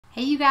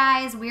Hey you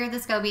guys, we are the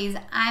Scobeys.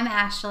 I'm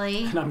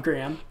Ashley. And I'm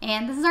Graham.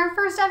 And this is our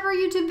first ever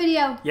YouTube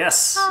video.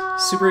 Yes,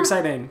 super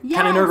exciting. Yes.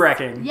 Kind of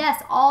nerve-wracking.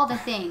 Yes, all the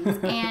things.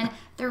 And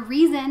the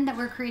reason that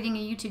we're creating a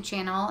YouTube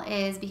channel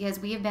is because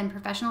we have been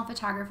professional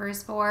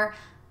photographers for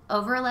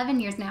over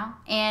 11 years now.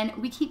 And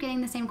we keep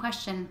getting the same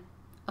question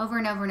over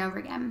and over and over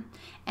again.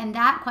 And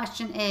that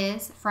question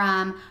is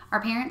from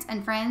our parents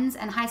and friends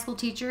and high school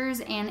teachers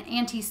and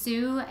Auntie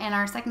Sue and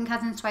our second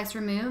cousins twice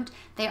removed.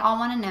 They all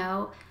want to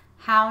know,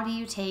 how do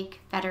you take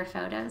better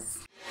photos?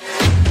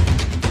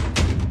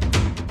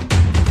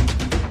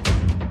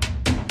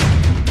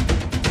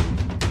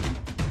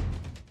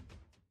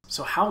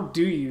 So how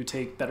do you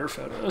take better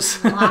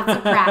photos? Lots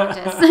of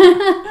practice.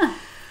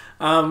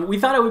 We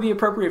thought it would be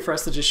appropriate for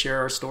us to just share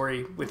our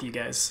story with you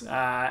guys,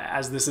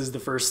 as this is the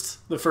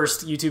first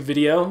YouTube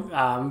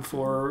video.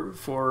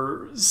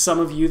 For some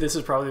of you, this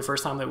is probably the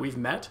first time that we've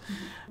met.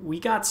 Mm-hmm. We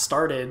got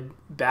started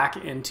back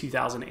in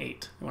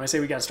 2008. And when I say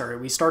we got started,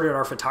 we started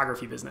our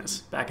photography business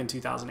back in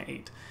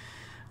 2008.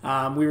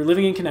 We were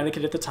living in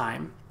Connecticut at the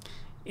time,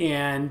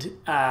 and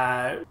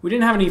we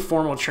didn't have any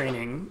formal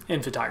training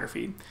in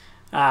photography.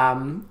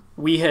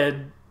 We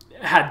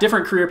had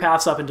different career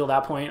paths up until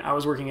that point. I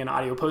was working in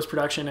audio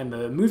post-production in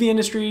the movie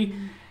industry.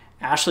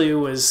 Ashley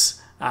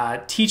was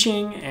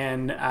teaching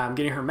and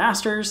getting her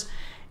master's.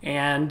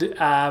 And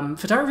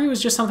photography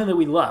was just something that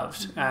we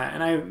loved.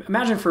 And I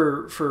imagine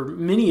for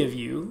many of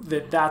you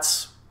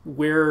that's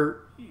where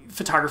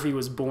photography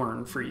was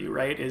born for you,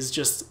 right?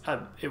 It's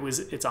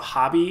a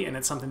hobby, and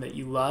it's something that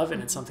you love,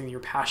 and it's something that you're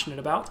passionate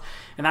about.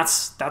 And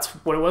that's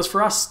what it was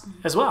for us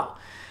as well.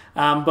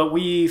 But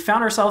we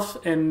found ourselves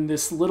in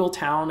this little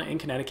town in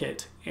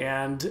Connecticut,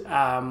 and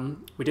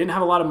we didn't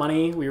have a lot of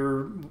money. We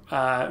were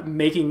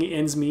making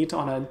ends meet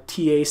on a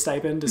TA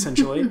stipend,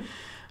 essentially,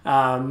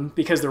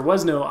 because there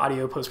was no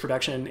audio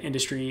post-production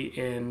industry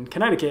in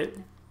Connecticut.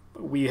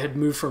 We had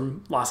moved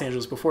from Los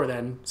Angeles before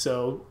then,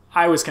 so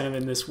I was kind of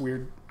in this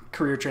weird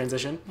career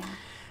transition. Yeah.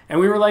 And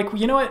we were like,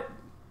 you know what?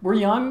 We're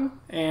young,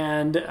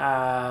 and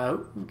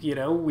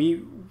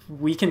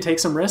we can take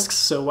some risks,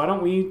 so why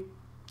don't we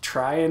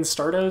try and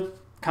start a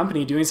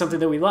company doing something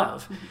that we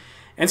love? Mm-hmm.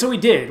 And so we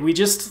did. We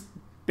just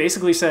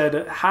basically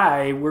said,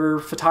 hi, we're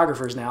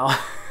photographers now.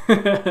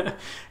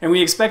 And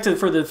we expected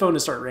for the phone to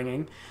start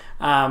ringing.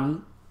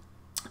 And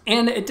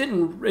it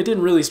didn't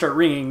really start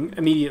ringing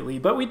immediately,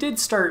 but we did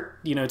start,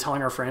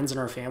 telling our friends and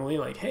our family,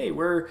 like, hey,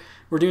 we're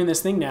doing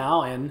this thing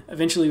now. And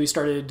eventually we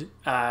started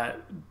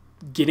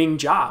getting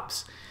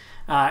jobs.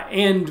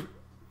 And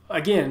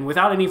again,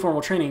 without any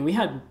formal training, we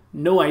had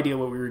no idea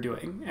what we were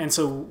doing. And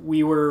so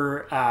we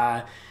were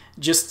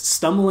just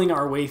stumbling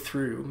our way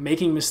through,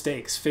 making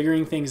mistakes,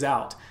 figuring things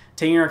out,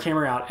 taking our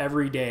camera out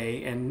every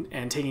day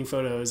and taking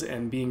photos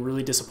and being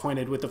really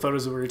disappointed with the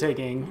photos that we were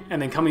taking,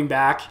 and then coming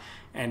back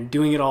and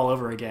doing it all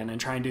over again and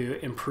trying to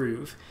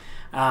improve.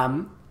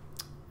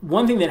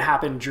 One thing that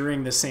happened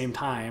during the same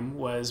time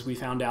was we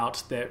found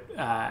out that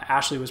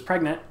Ashley was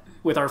pregnant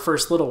with our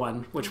first little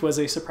one, which was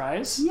a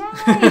surprise. Yay!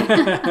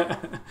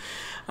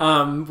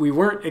 We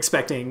weren't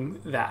expecting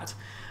that.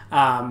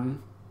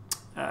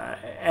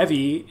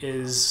 Evie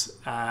is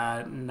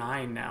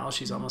 9 now.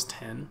 She's almost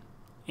 10.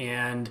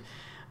 And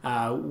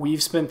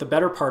we've spent the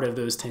better part of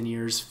those 10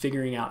 years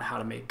figuring out how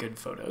to make good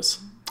photos.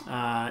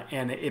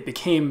 And it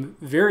became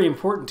very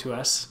important to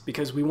us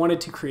because we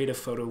wanted to create a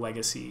photo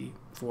legacy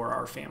for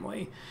our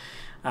family.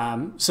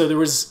 So there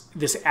was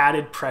this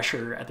added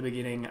pressure at the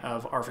beginning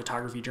of our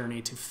photography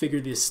journey to figure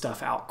this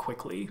stuff out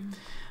quickly.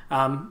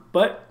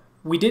 But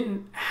we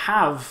didn't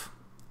have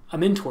a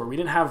mentor. We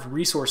didn't have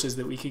resources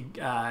that we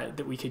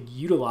could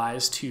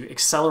utilize to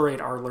accelerate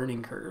our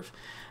learning curve.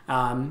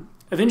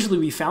 Eventually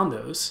we found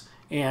those,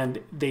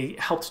 and they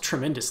helped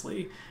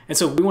tremendously. And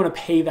so we want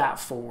to pay that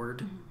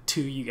forward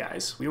to you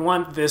guys. We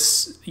want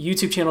this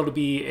YouTube channel to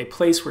be a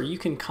place where you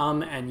can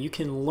come and you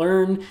can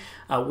learn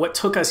what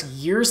took us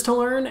years to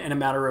learn in a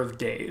matter of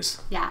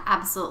days. Yeah,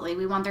 absolutely.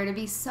 We want there to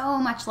be so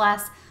much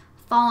less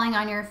falling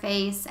on your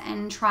face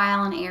and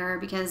trial and error,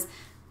 because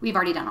we've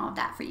already done all of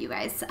that for you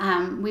guys.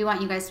 We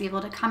want you guys to be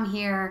able to come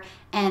here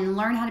and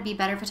learn how to be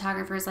better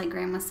photographers, like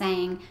Graham was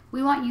saying.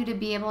 We want you to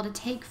be able to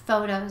take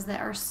photos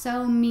that are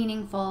so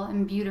meaningful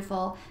and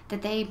beautiful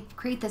that they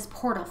create this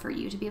portal for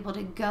you to be able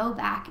to go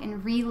back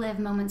and relive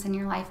moments in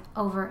your life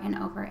over and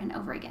over and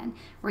over again,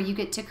 where you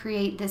get to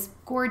create this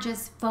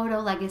gorgeous photo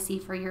legacy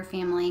for your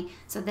family,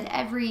 so that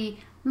every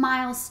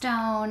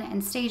milestone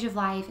and stage of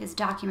life is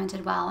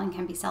documented well and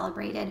can be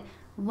celebrated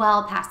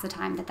well past the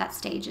time that that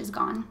stage is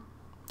gone.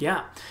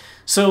 Yeah.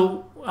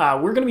 So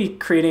we're going to be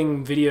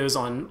creating videos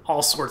on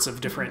all sorts of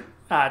different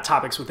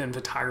topics within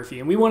photography,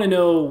 and we want to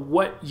know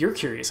what you're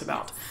curious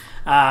about.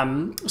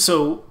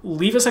 So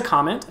leave us a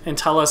comment and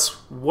tell us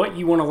what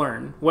you want to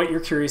learn, what you're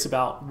curious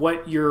about,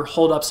 what your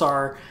holdups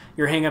are,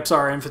 your hangups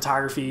are in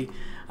photography,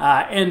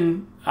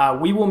 and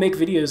we will make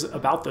videos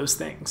about those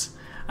things.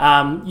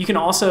 You can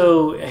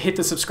also hit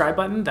the subscribe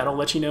button. That'll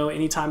let you know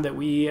anytime that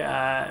we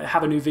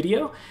have a new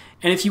video.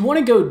 And if you want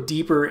to go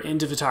deeper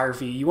into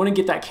photography, you want to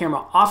get that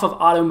camera off of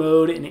auto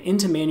mode and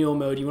into manual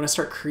mode, you want to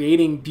start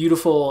creating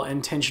beautiful,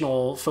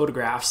 intentional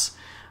photographs,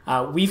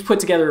 we've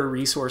put together a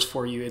resource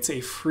for you. It's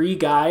a free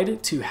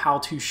guide to how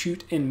to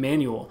shoot in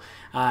manual.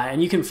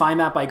 And you can find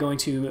that by going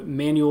to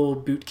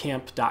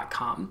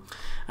manualbootcamp.com.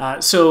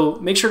 So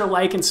make sure to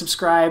like and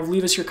subscribe,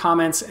 leave us your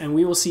comments, and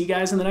we will see you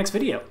guys in the next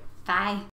video. Bye.